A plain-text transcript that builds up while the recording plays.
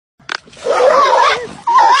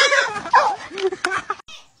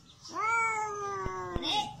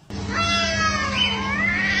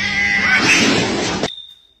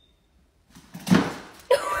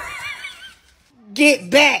Get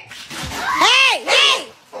back. Hey, hey,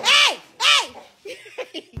 hey, hey.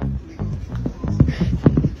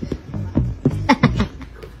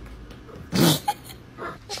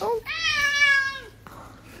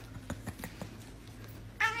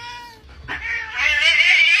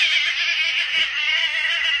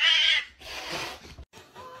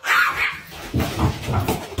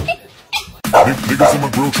 Niggas in my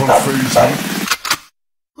grill tryna phase me.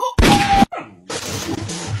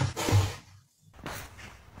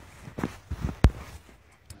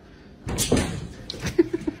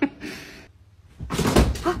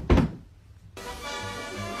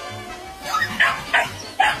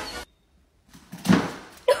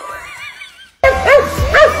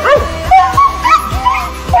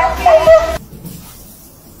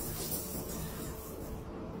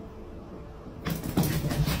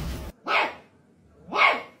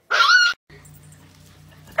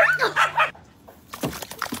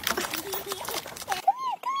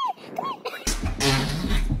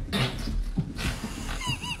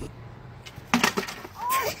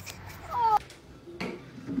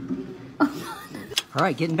 All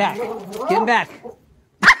right, getting back. Getting back.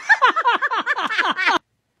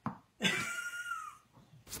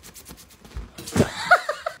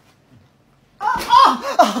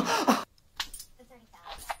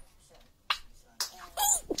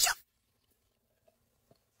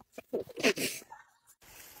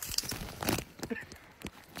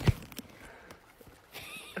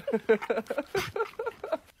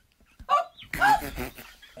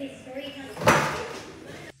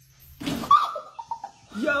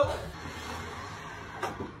 Yo.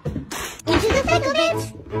 Into the thick of it.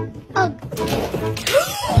 Oh.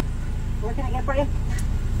 What can I get for you?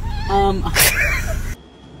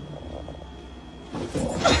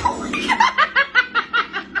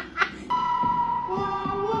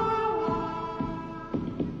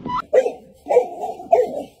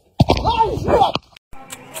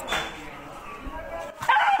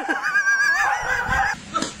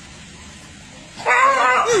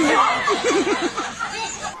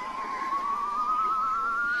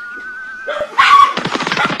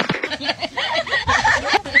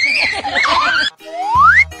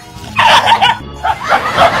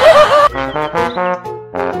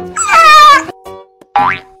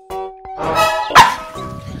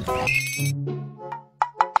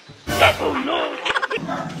 Oh no!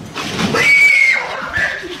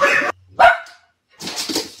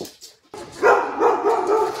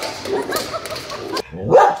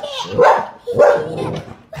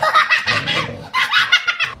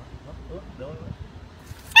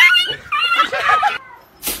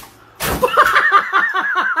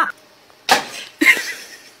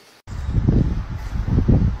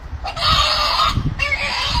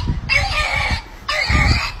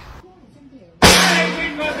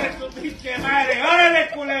 Madre, órale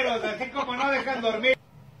culeros, así como no dejan dormir.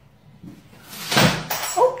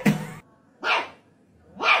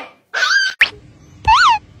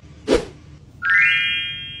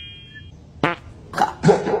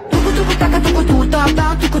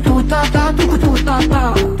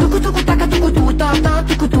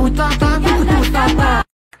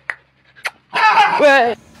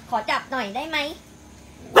ขอจับหน่อยได้ไหม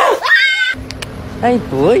Hey,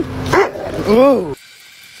 boy. Ooh.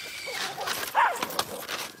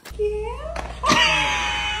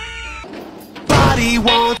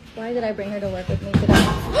 Why did I bring her to work with me today?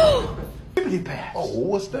 Skippity pass. Oh,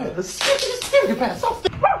 what's that? The skippity pass. Oh.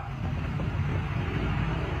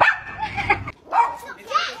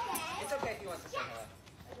 It's okay if you want to say hello.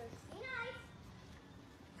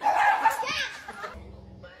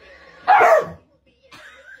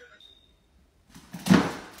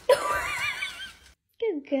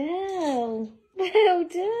 Good girl. Well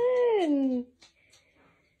done.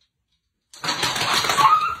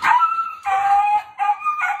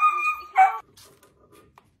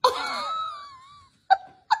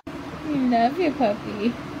 You love your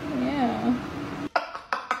puppy. Yeah.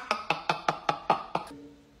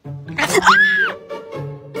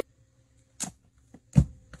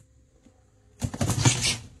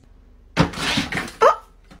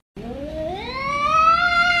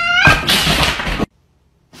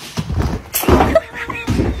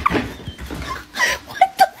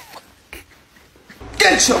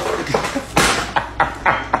 Get your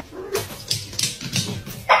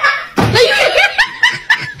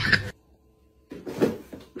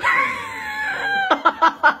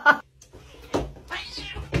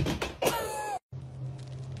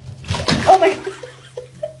Oh my God.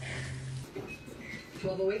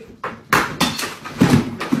 12 away.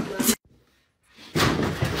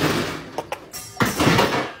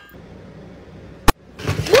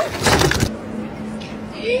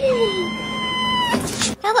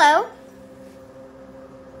 Hello?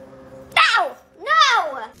 No!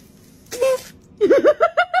 No!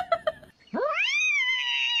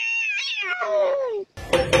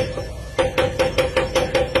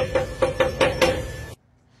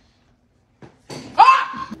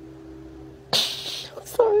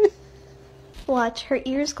 Sorry. Watch, her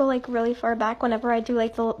ears go like really far back whenever I do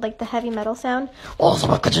like the heavy metal sound.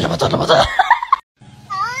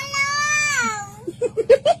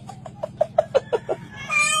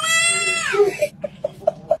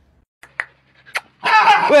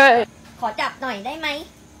 Wait. ขอจับหน่อยได้ไหม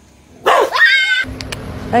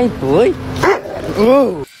Hey boy. Oh.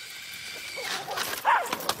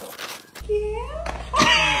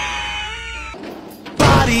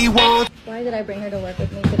 Body wants Why did I bring her to work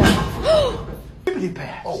with me today? skippity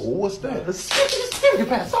pass. Oh, what's that? A skippity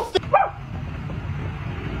pass. Something.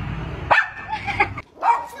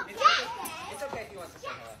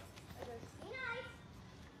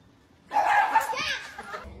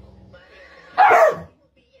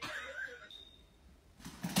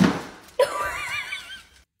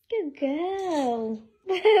 Good girl.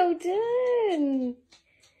 Well done.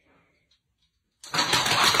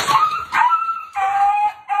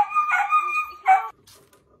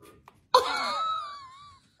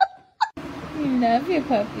 You love your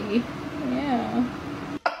puppy. Yeah.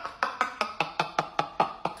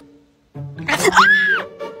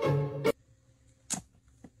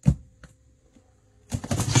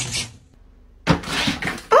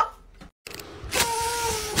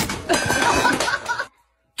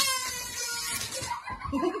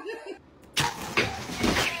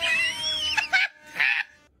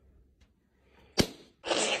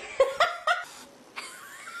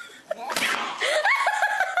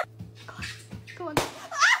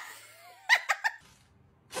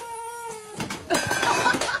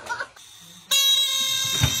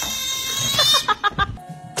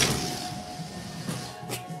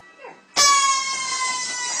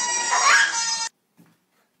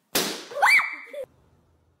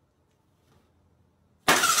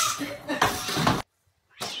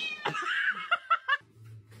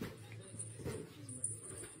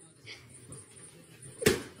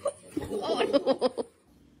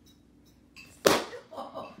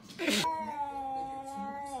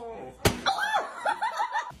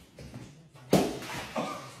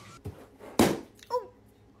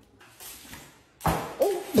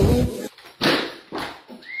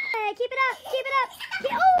 Keep it up! Keep it up!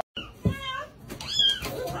 Oh!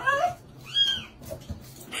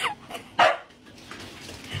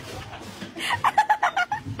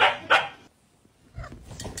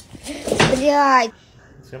 Yeah.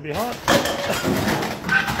 It's gonna be hot.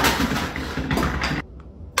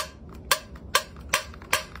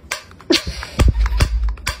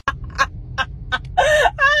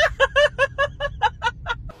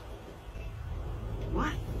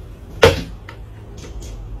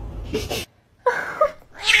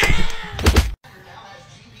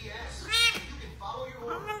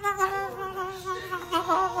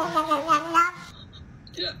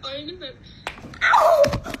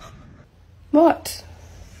 What?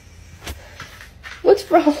 What's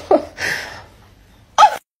wrong?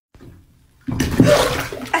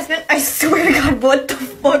 I swear to God, what the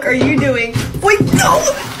fuck are you doing? Wait, no!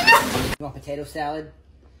 You want potato salad?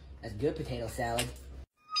 That's good potato salad.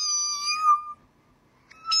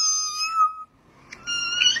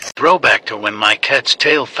 Throwback to when my cat's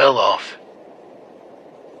tail fell off.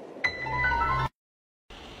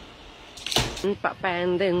 Ui.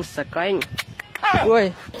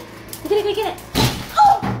 Get it, get it!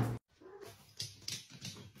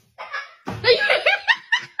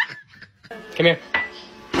 Come here.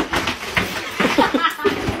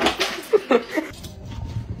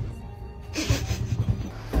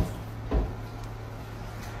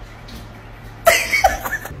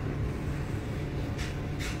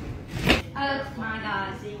 Oh my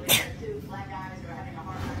God, see, two black guys are having a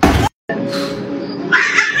hard time.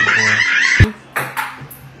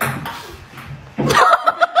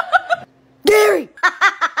 Gary!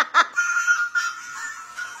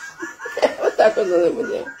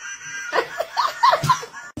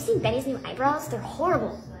 You've seen Benny's new eyebrows? They're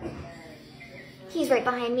horrible. He's right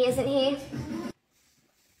behind me, isn't he?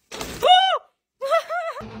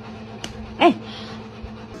 Hey!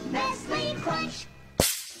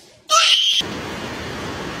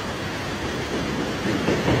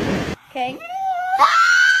 Okay.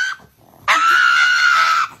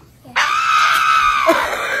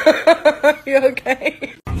 You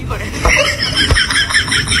okay?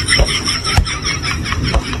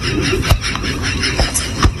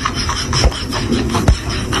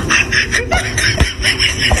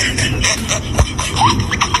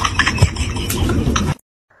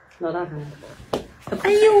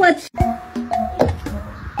 哎呦我去！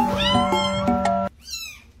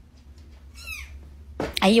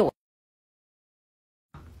哎呦我！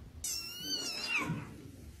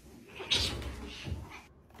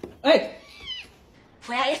哎，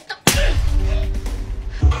 Where is the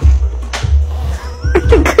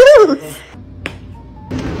goose?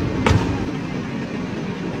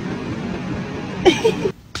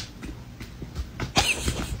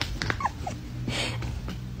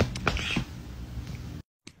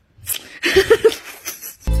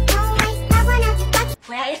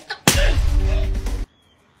 Where is the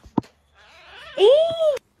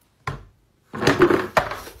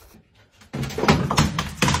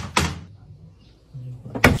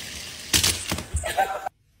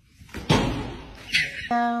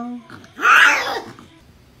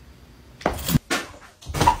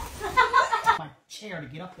my chair to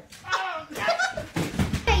get up there.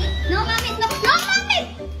 No mames, no mames.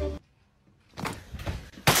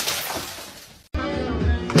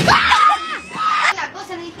 La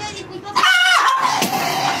cosa le dije, disculpa.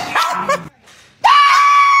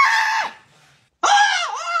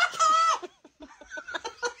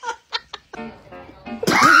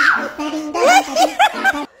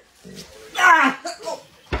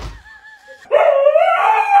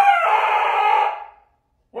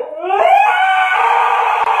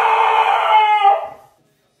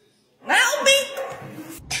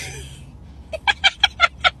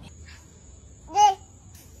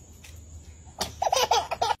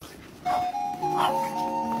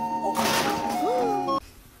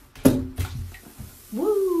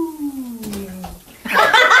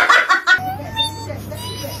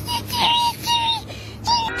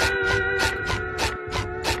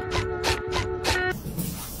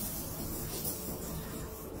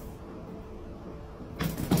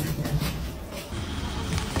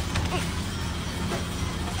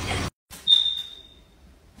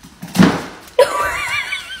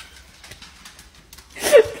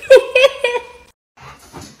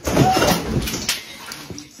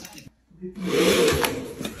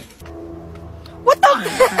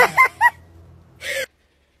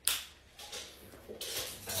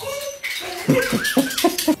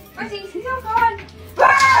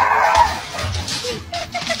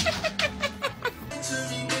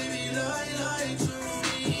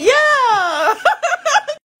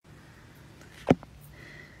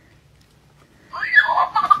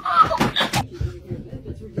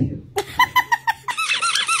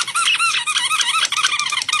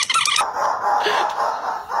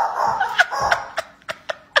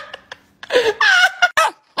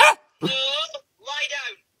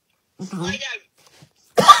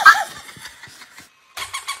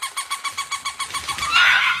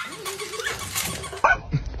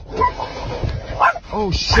 Oh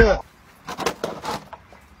shit.